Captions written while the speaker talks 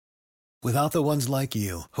Without the ones like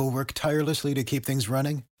you, who work tirelessly to keep things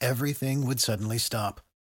running, everything would suddenly stop.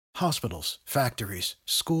 Hospitals, factories,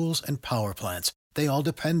 schools, and power plants, they all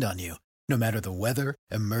depend on you. No matter the weather,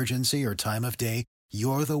 emergency, or time of day,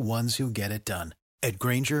 you're the ones who get it done. At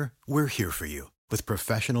Grainger, we're here for you with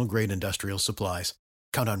professional-grade industrial supplies.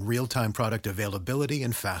 Count on real-time product availability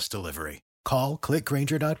and fast delivery. Call, click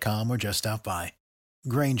Grainger.com, or just stop by.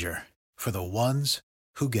 Grainger, for the ones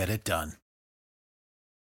who get it done.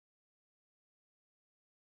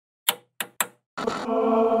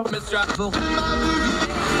 With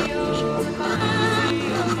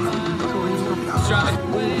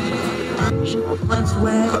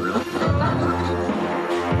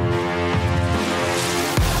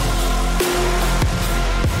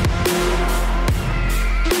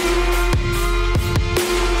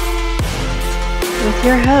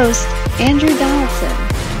your host, Andrew Donaldson.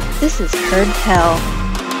 This is Heard Tell.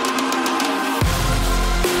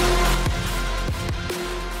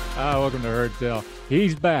 Welcome to Heard Tell.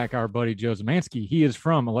 He's back, our buddy Joe Zemansky. He is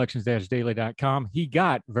from elections-daily.com. He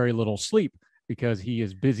got very little sleep because he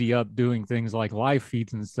is busy up doing things like live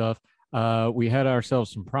feeds and stuff. We had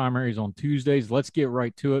ourselves some primaries on Tuesdays. Let's get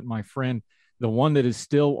right to it, my friend. The one that is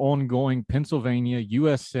still ongoing, Pennsylvania,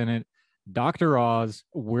 U.S. Senate, Dr. Oz.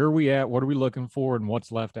 Where are we at? What are we looking for? And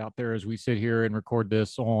what's left out there as we sit here and record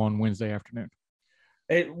this on Wednesday afternoon?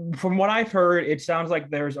 From what I've heard, it sounds like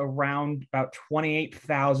there's around about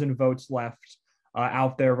 28,000 votes left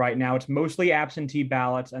out there right now. It's mostly absentee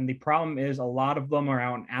ballots, and the problem is a lot of them are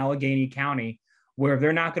out in Allegheny County, where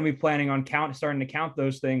they're not going to be planning on starting to count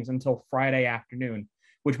those things until Friday afternoon,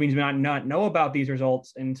 which means we not know about these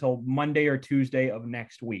results until Monday or Tuesday of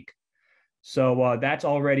next week. So that's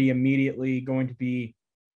already immediately going to be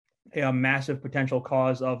a massive potential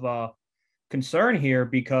cause of concern here,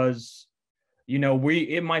 because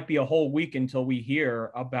it might be a whole week until we hear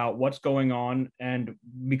about what's going on. And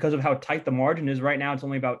because of how tight the margin is right now, it's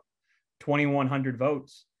only about 2,100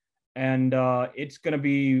 votes. And it's going to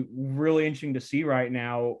be really interesting to see right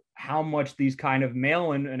now how much these kind of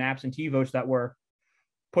mail-in and absentee votes that were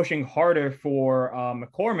pushing harder for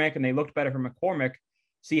McCormick, and they looked better for McCormick,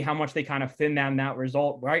 see how much they kind of thin down that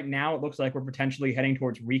result. Right now, it looks like we're potentially heading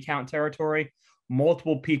towards recount territory.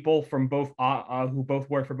 Multiple people from both who both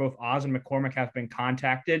work for both Oz and McCormick have been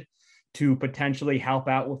contacted to potentially help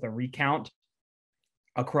out with a recount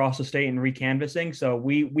across the state and recanvassing. So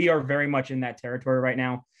we are very much in that territory right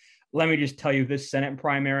now. Let me just tell you, this Senate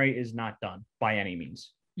primary is not done by any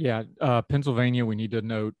means. Yeah, Pennsylvania, we need to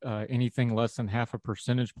note anything less than half a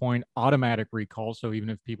percentage point, automatic recall. So even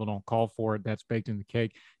if people don't call for it, that's baked in the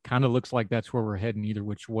cake. Kind of looks like that's where we're heading either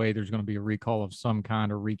which way. There's going to be a recall of some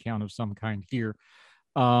kind or recount of some kind here.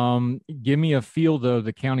 Give me a feel, though,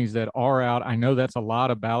 the counties that are out. I know that's a lot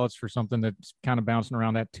of ballots for something that's kind of bouncing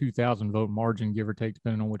around that 2,000 vote margin, give or take,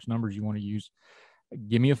 depending on which numbers you want to use.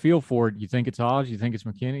 Give me a feel for it. You think it's Oz? You think it's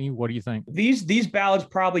McKinney? What do you think? These ballots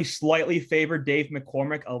probably slightly favor Dave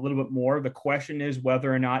McCormick a little bit more. The question is whether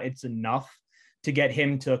or not it's enough to get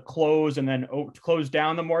him to close and then close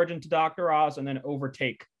down the margin to Dr. Oz and then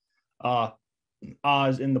overtake Oz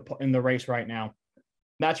in the race right now.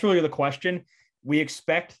 That's really the question. We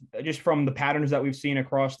expect, just from the patterns that we've seen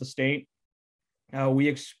across the state, we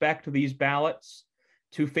expect these ballots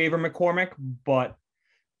to favor McCormick, but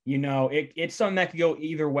it's something that could go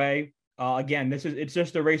either way. Again, it's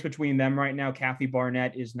just a race between them right now. Kathy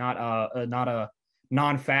Barnett is not a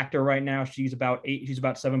non-factor right now. She's about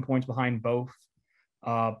 7 points behind both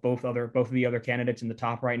of the other candidates in the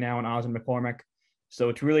top right now, and Oz and McCormick. So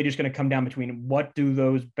it's really just going to come down between what do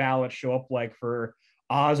those ballots show up like for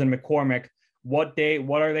Oz and McCormick. What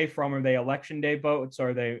are they from? Are they election day votes?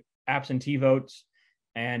 Are they absentee votes?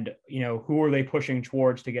 And who are they pushing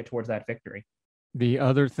towards to get towards that victory? The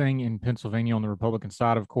other thing in Pennsylvania on the Republican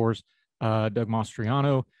side, of course, Doug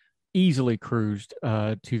Mastriano easily cruised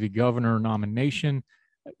to the governor nomination.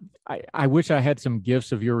 I wish I had some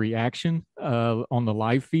gifs of your reaction on the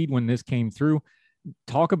live feed when this came through.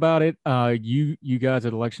 Talk about it. You guys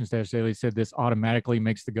at Elections-Daily said this automatically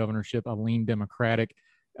makes the governorship a lean Democratic.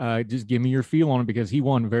 Just give me your feel on it, because he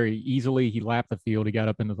won very easily. He lapped the field. He got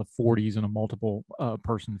up into the 40s in a multiple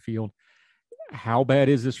person field. How bad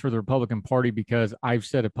is this for the Republican Party? Because I've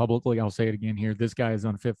said it publicly, I'll say it again here. This guy is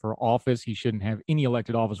unfit for office. He shouldn't have any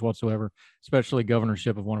elected office whatsoever, especially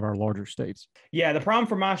governorship of one of our larger states. Yeah, the problem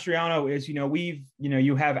for Mastriano is,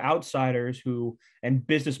 you have outsiders and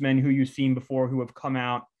businessmen who you've seen before who have come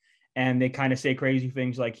out and they kind of say crazy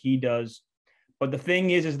things like he does. But the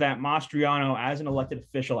thing is that Mastriano, as an elected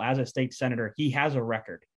official, as a state senator, he has a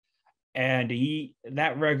record, and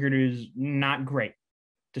that record is not great.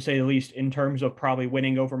 to say the least, in terms of probably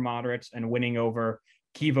winning over moderates and winning over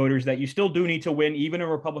key voters that you still do need to win, even a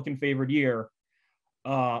Republican favored year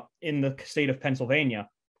in the state of Pennsylvania.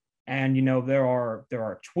 And, there are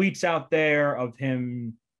tweets out there of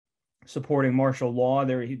him supporting martial law.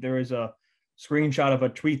 There is a screenshot of a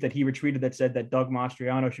tweet that he retweeted that said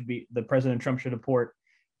that President Trump should appoint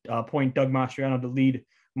Doug Mastriano to lead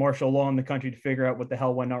martial law in the country to figure out what the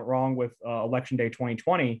hell went wrong with election day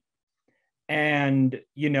 2020. And,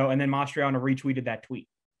 and then Mastriano retweeted that tweet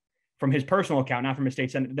from his personal account, not from his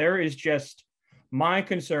state senate. My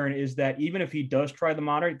concern is that even if he does try the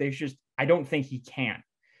moderate, I don't think he can.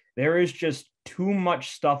 There is just too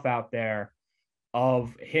much stuff out there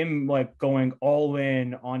of him like going all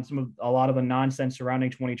in on a lot of the nonsense surrounding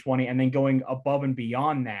 2020 and then going above and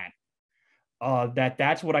beyond that.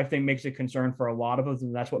 That's what I think makes a concern for a lot of us.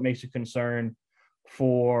 And that's what makes a concern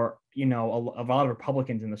for, a lot of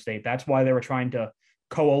Republicans in the state. That's why they were trying to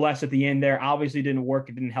coalesce at the end there. Obviously didn't work.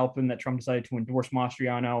 It didn't help him that Trump decided to endorse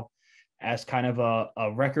Mastriano as kind of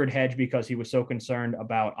a record hedge because he was so concerned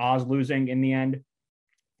about Oz losing in the end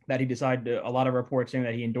that he decided a lot of reports saying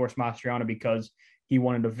that he endorsed Mastriano because he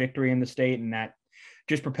wanted a victory in the state, and that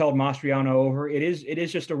just propelled Mastriano over. It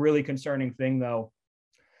is just a really concerning thing, though.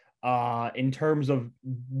 In terms of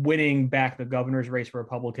winning back the governor's race for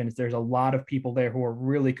Republicans, there's a lot of people there who are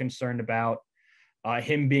really concerned about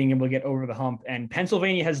him being able to get over the hump. And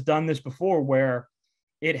Pennsylvania has done this before where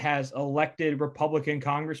it has elected Republican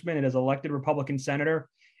congressman, it has elected Republican senator,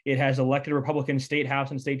 it has elected a Republican state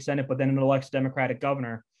house and state senate, but then it elects Democratic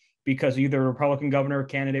governor because either a Republican governor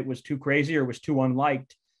candidate was too crazy or was too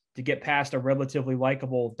unliked to get past a relatively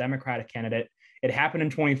likable Democratic candidate. It happened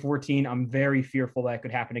in 2014. I'm very fearful that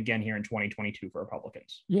could happen again here in 2022 for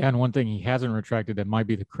Republicans. Yeah, and one thing he hasn't retracted that might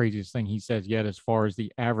be the craziest thing he says yet, as far as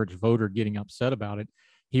the average voter getting upset about it,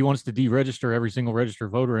 he wants to deregister every single registered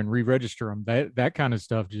voter and re-register them. That kind of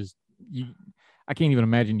stuff I can't even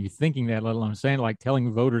imagine you thinking that, let alone saying, like,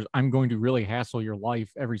 telling voters, I'm going to really hassle your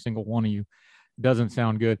life, every single one of you. Doesn't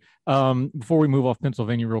sound good. Before we move off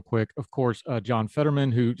Pennsylvania real quick, of course, John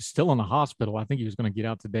Fetterman, who's still in the hospital, I think he was going to get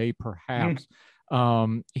out today, perhaps.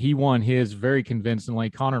 He won his very convincingly.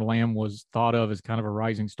 Connor Lamb was thought of as kind of a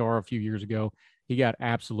rising star a few years ago. He got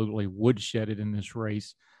absolutely woodshedded in this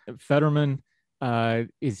race. Fetterman,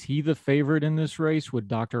 is he the favorite in this race? Would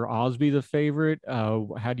Dr. Oz be the favorite?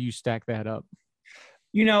 How do you stack that up?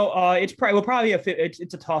 It's probably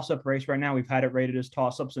it's a toss-up race right now. We've had it rated as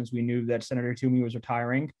toss-up since we knew that Senator Toomey was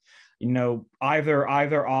retiring. Either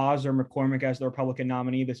Oz or McCormick as the Republican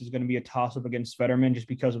nominee. This is going to be a toss-up against Fetterman just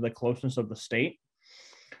because of the closeness of the state.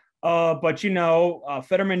 But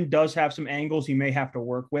Fetterman does have some angles he may have to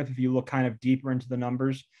work with if you look kind of deeper into the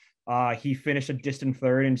numbers. He finished a distant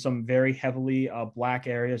third in some very heavily black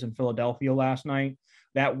areas in Philadelphia last night.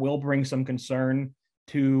 That will bring some concern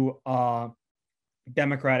to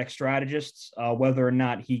Democratic strategists, whether or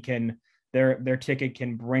not their ticket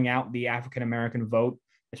can bring out the African-American vote,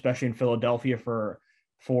 especially in Philadelphia for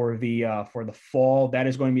the fall. That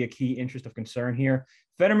is going to be a key interest of concern here.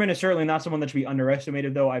 Fetterman is certainly not someone that should be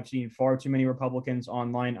underestimated, though. I've seen far too many Republicans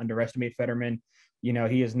online underestimate Fetterman.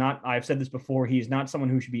 He is not, I've said this before, he is not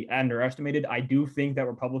someone who should be underestimated. I do think that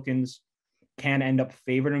Republicans can end up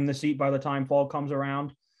favoring him the seat by the time fall comes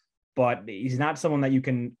around, but he's not someone that you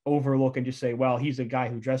can overlook and just say, well, he's a guy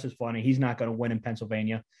who dresses funny, he's not going to win in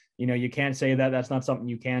Pennsylvania. You can't say that. That's not something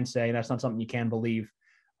you can say. That's not something you can believe.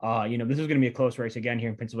 This is going to be a close race again here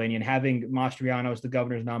in Pennsylvania, and having Mastriano as the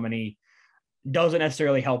governor's nominee doesn't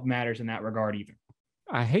necessarily help matters in that regard either.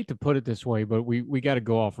 I hate to put it this way, but we got to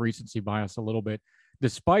go off recency bias a little bit.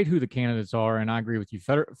 Despite who the candidates are, and I agree with you,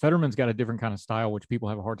 Fetterman's got a different kind of style, which people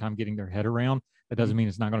have a hard time getting their head around. That doesn't mean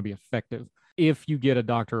it's not going to be effective. If you get a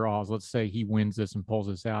Dr. Oz, let's say he wins this and pulls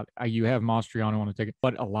this out, you have Mastriano on the ticket.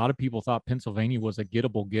 But a lot of people thought Pennsylvania was a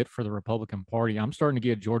gettable get for the Republican Party. I'm starting to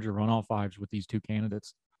get Georgia runoff vibes with these two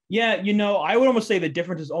candidates. Yeah, I would almost say the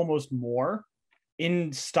difference is almost more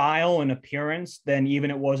in style and appearance than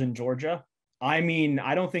even it was in Georgia. I mean,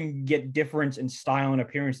 I don't think you get difference in style and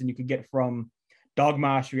appearance than you could get from Doug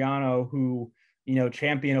Mastriano, who,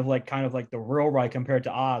 champion of kind of the real right compared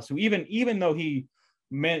to Oz, who even though he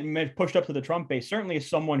pushed up to the Trump base, certainly is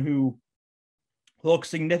someone who looks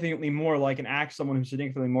significantly more like and acts someone who's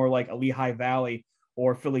significantly more like a Lehigh Valley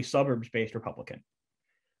or Philly suburbs-based Republican.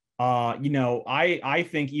 I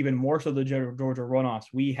think even more so the Georgia runoffs,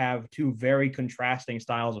 we have two very contrasting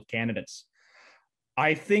styles of candidates.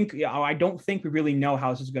 I don't think we really know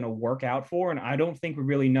how this is going to work out and I don't think we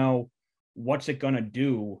really know what's it going to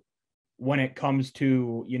do when it comes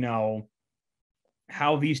to,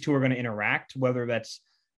 how these two are going to interact, whether that's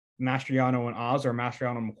Mastriano and Oz or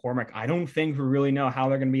Mastriano and McCormick, I don't think we really know how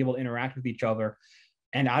they're going to be able to interact with each other.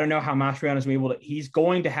 And I don't know how Mastriano is able to, he's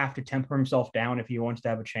going to have to temper himself down if he wants to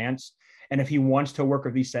have a chance. And if he wants to work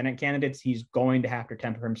with these Senate candidates, he's going to have to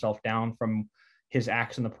temper himself down from his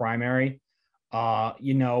acts in the primary. I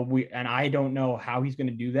don't know how he's going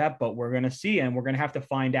to do that, but we're going to see, and we're going to have to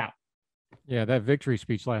find out. Yeah, that victory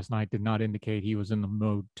speech last night did not indicate he was in the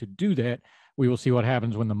mode to do that. We will see what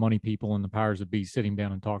happens when the money people and the powers that be sit him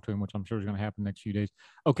down and talk to him, which I'm sure is going to happen next few days.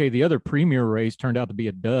 Okay, the other premier race turned out to be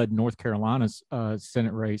a dud, North Carolina's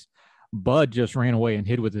Senate race. Bud just ran away and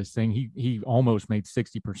hid with this thing. He almost made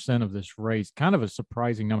 60% of this race. Kind of a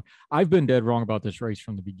surprising number. I've been dead wrong about this race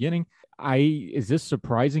from the beginning. Is this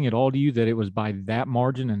surprising at all to you that it was by that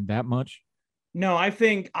margin and that much? No, I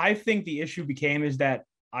think the issue is that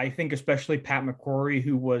I think especially Pat McCrory,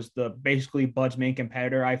 who was basically Bud's main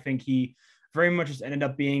competitor, I think he very much just ended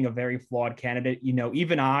up being a very flawed candidate.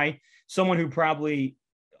 Even someone who probably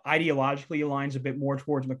ideologically aligns a bit more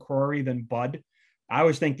towards McCrory than Bud, I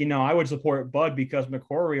was thinking, I would support Bud because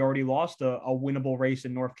McCrory already lost a winnable race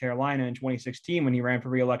in North Carolina in 2016 when he ran for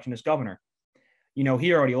re-election as governor.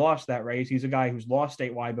 He already lost that race. He's a guy who's lost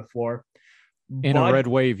statewide before. In a red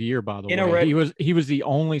wave year, by the way. He was the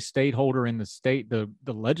only state holder in the state, the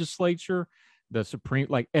legislature, the Supreme,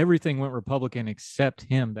 like everything went Republican except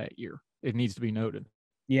him that year. It needs to be noted.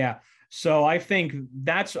 Yeah. So I think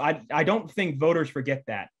I don't think voters forget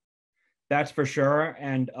that. That's for sure.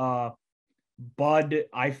 And Bud,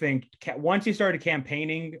 I think once he started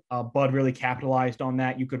campaigning, Bud really capitalized on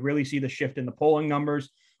that. You could really see the shift in the polling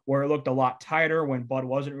numbers where it looked a lot tighter when Bud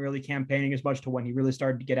wasn't really campaigning as much to when he really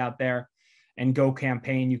started to get out there and go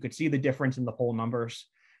campaign. You could see the difference in the poll numbers.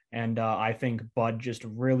 And I think Bud just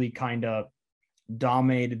really kind of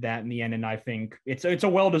dominated that in the end. And I think it's a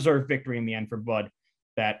well-deserved victory in the end for Bud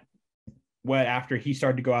after he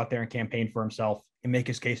started to go out there and campaign for himself and make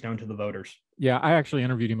his case known to the voters. Yeah, I actually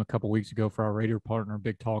interviewed him a couple of weeks ago for our radio partner,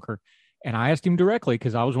 Big Talker. And I asked him directly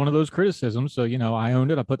because I was one of those criticisms. So, I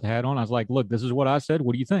owned it. I put the hat on. I was like, look, this is what I said.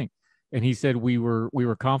 What do you think? And he said, we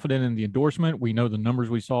were confident in the endorsement. We know the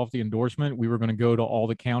numbers we saw off the endorsement. We were going to go to all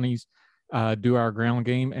the counties, do our ground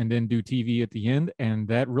game, and then do TV at the end. And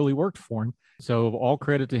that really worked for him. So all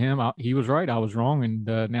credit to him. He was right. I was wrong. And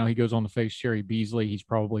now he goes on to face Sherry Beasley. He's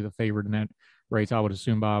probably the favorite in that race, I would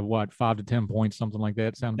assume, by 5 to 10 points, something like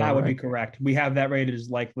that. That would be correct. We have that rated as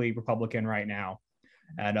likely Republican right now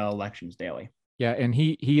at Elections Daily. Yeah, and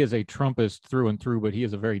he is a Trumpist through and through, but he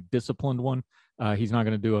is a very disciplined one. He's not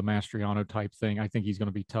going to do a Mastriano type thing. I think he's going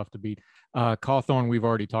to be tough to beat. Cawthorn, we've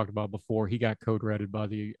already talked about before. He got code-redded by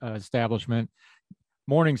the establishment.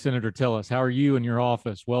 Morning, Senator Tillis. How are you in your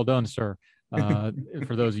office? Well done, sir.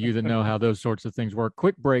 For those of you that know how those sorts of things work.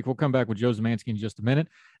 Quick break. We'll come back with Joe Zemansky in just a minute.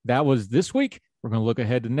 That was this week. We're going to look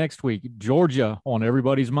ahead to next week. Georgia on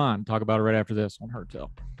everybody's mind. Talk about it right after this on Heard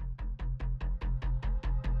Tell.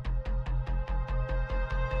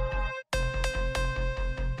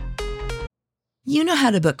 You know how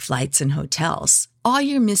to book flights and hotels. All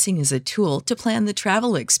you're missing is a tool to plan the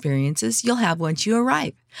travel experiences you'll have once you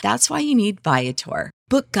arrive. That's why you need Viator.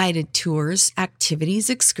 Book guided tours, activities,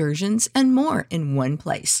 excursions, and more in one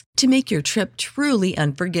place to make your trip truly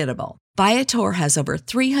unforgettable. Viator has over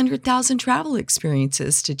 300,000 travel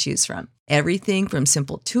experiences to choose from. Everything from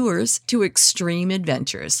simple tours to extreme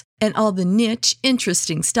adventures and all the niche,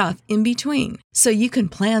 interesting stuff in between. So you can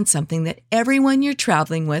plan something that everyone you're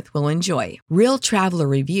traveling with will enjoy. Real traveler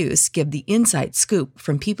reviews give the inside scoop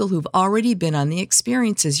from people who've already been on the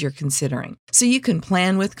experiences you're considering. So you can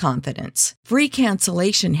plan with confidence. Free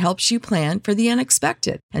cancellation helps you plan for the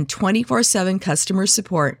unexpected. And 24/7 customer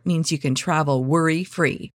support means you can travel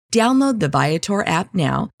worry-free. Download the Viator app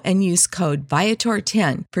now and use code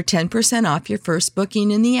Viator10 for 10% off your first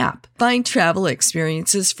booking in the app. Find travel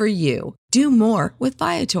experiences for you. Do more with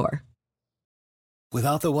Viator.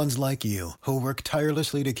 Without the ones like you, who work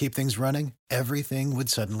tirelessly to keep things running, everything would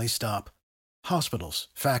suddenly stop. Hospitals,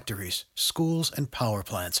 factories, schools, and power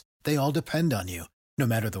plants, they all depend on you. No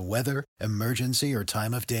matter the weather, emergency, or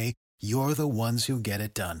time of day, you're the ones who get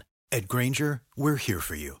it done. At Grainger, we're here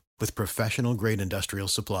for you. With professional-grade industrial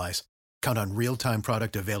supplies, count on real-time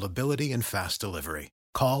product availability and fast delivery.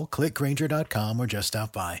 Call, click Grainger.com, or just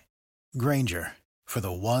stop by. Grainger, for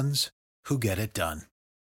the ones who get it done.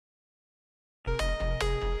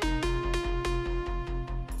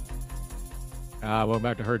 Welcome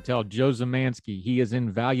back to Heard Tell. Joe Zemansky, he is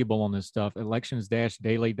invaluable on this stuff.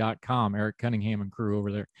 Elections-daily.com. Eric Cunningham and crew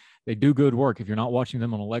over there. They do good work. If you're not watching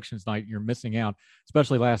them on elections night, you're missing out,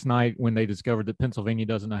 especially last night when they discovered that Pennsylvania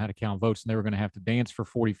doesn't know how to count votes and they were going to have to dance for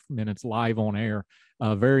 40 minutes live on air.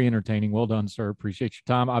 Very entertaining. Well done, sir. Appreciate your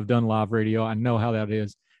time. I've done live radio. I know how that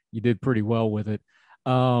is. You did pretty well with it.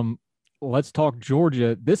 Let's talk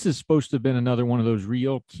Georgia. This is supposed to have been another one of those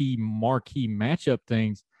real key marquee matchup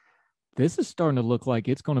things. This is starting to look like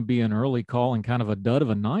it's going to be an early call and kind of a dud of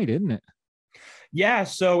a night, isn't it? Yeah.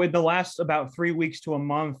 So in the last about 3 weeks to a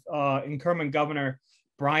month, incumbent Governor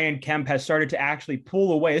Brian Kemp has started to actually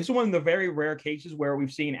pull away. This is one of the very rare cases where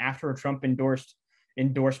we've seen after a Trump endorsement,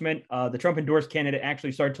 the Trump endorsed candidate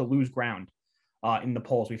actually started to lose ground in the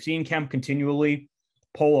polls. We've seen Kemp continually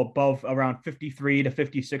poll above around 53 to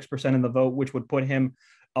 56% of the vote, which would put him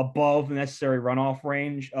above the necessary runoff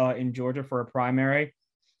range in Georgia for a primary.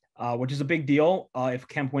 Which is a big deal. If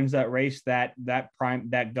Kemp wins that race, that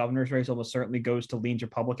governor's race almost certainly goes to lean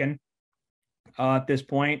Republican. At this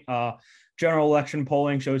point, general election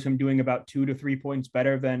polling shows him doing about 2 to 3 points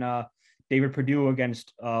better than David Perdue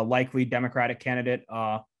against likely Democratic candidate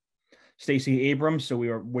Stacey Abrams. So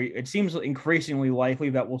it seems increasingly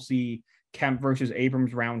likely that we'll see Kemp versus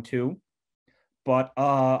Abrams round 2. But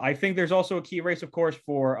I think there's also a key race, of course,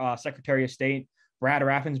 for Secretary of State. Brad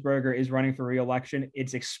Raffensperger is running for re-election.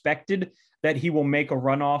 It's expected that he will make a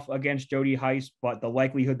runoff against Jody Hice, but the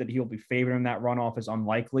likelihood that he'll be favored in that runoff is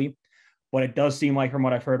unlikely. But it does seem like, from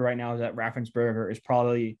what I've heard right now, is that Raffensperger is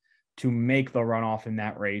probably to make the runoff in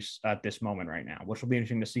that race at this moment right now, which will be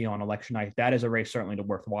interesting to see on election night. That is a race certainly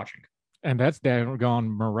worth watching. And that's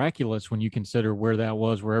gone miraculous when you consider where that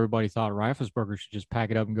was, where everybody thought Raffensperger should just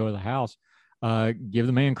pack it up and go to the House. Give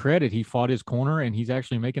the man credit. He fought his corner, and he's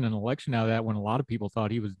actually making an election out of that when a lot of people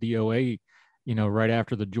thought he was DOA, right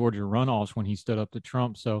after the Georgia runoffs when he stood up to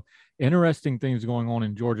Trump. So interesting things going on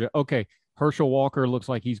in Georgia. Okay, Herschel Walker looks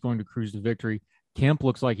like he's going to cruise to victory. Kemp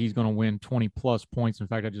looks like he's going to win 20-plus points. In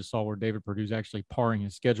fact, I just saw where David Perdue's actually paring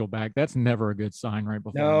his schedule back. That's never a good sign right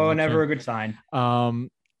before. No, never a good sign.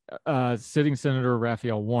 Sitting Senator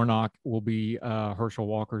Raphael Warnock will be Herschel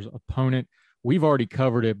Walker's opponent. We've already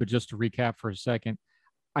covered it, but just to recap for a second,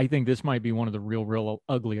 I think this might be one of the real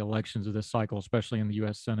ugly elections of this cycle, especially in the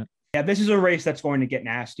U.S. Senate. Yeah, this is a race that's going to get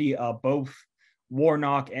nasty. Both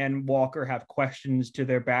Warnock and Walker have questions to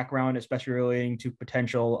their background, especially relating to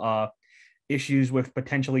potential issues with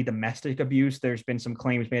potentially domestic abuse. There's been some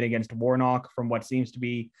claims made against Warnock from what seems to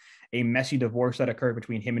be a messy divorce that occurred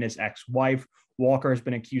between him and his ex-wife. Walker has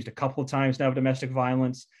been accused a couple of times now of domestic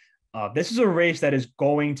violence. This is a race that is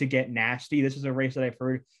going to get nasty. This is a race that I've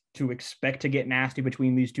heard to expect to get nasty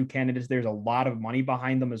between these two candidates. There's a lot of money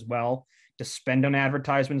behind them as well to spend on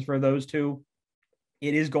advertisements for those two.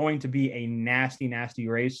 It is going to be a nasty, nasty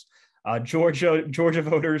race. Georgia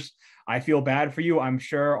voters, I feel bad for you. I'm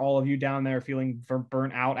sure all of you down there are feeling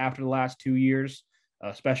burnt out after the last 2 years,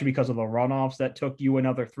 especially because of the runoffs that took you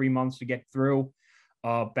another 3 months to get through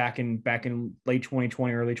back in late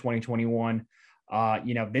 2020, early 2021.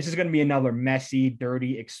 This is going to be another messy,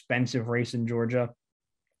 dirty, expensive race in Georgia.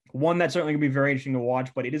 One that's certainly going to be very interesting to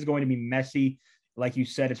watch, but it is going to be messy. Like you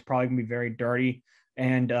said, it's probably going to be very dirty,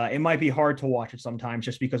 and it might be hard to watch it sometimes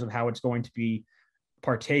just because of how it's going to be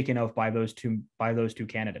partaken of by those two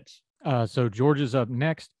candidates. So Georgia's up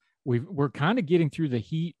next. We're kind of getting through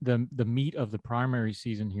the meat of the primary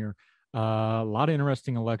season here. A lot of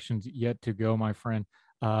interesting elections yet to go, my friend.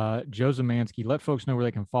 Joe Zemansky, let folks know where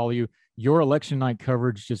they can follow you. Your election night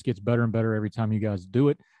coverage just gets better and better every time you guys do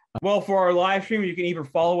it. Well, for our live stream, you can either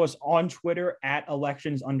follow us on Twitter at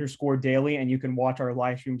elections_daily, and you can watch our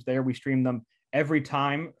live streams there. We stream them every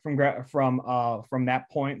time from that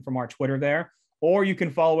point from our Twitter there, or you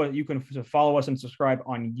can follow us. You can follow us and subscribe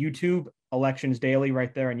on YouTube, Elections Daily,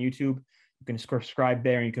 right there on YouTube. You can subscribe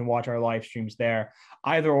there, and you can watch our live streams there.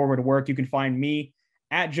 Either or would work. You can find me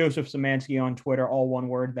at Joseph Zemansky on Twitter, all one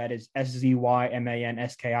word. That is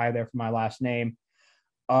SZYMANSKI there for my last name.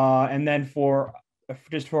 And then for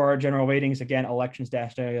our general ratings, again,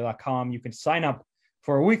 elections-daily.com. You can sign up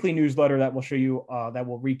for a weekly newsletter that will show you, that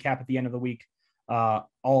will recap at the end of the week, all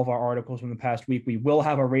of our articles from the past week. We will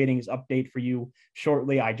have a ratings update for you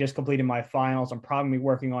shortly. I just completed my finals. I'm probably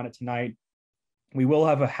working on it tonight. We will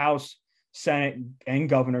have a House, Senate, and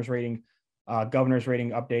governor's rating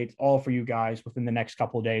updates all for you guys within the next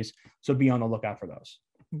couple of days. So be on the lookout for those.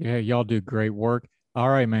 Yeah, y'all do great work. All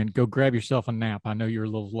right, man, go grab yourself a nap. I know you're a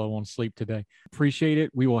little low on sleep today. Appreciate it.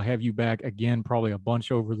 We will have you back again, probably a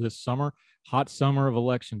bunch over this summer. Hot summer of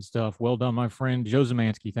election stuff. Well done, my friend. Joe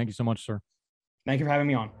Zemansky, thank you so much, sir. Thank you for having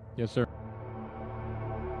me on. Yes, sir.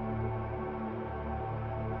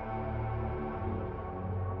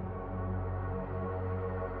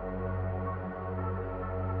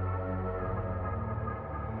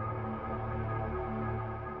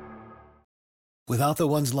 Without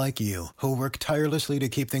the ones like you, who work tirelessly to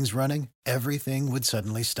keep things running, everything would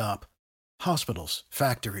suddenly stop. Hospitals,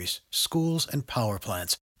 factories, schools, and power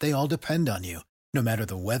plants, they all depend on you. No matter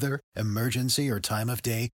the weather, emergency, or time of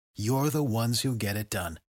day, you're the ones who get it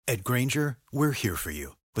done. At Grainger, we're here for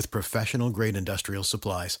you with professional-grade industrial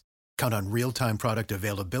supplies. Count on real-time product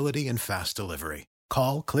availability and fast delivery.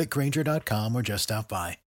 Call, click Grainger.com, or just stop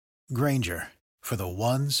by. Grainger, for the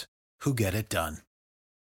ones who get it done.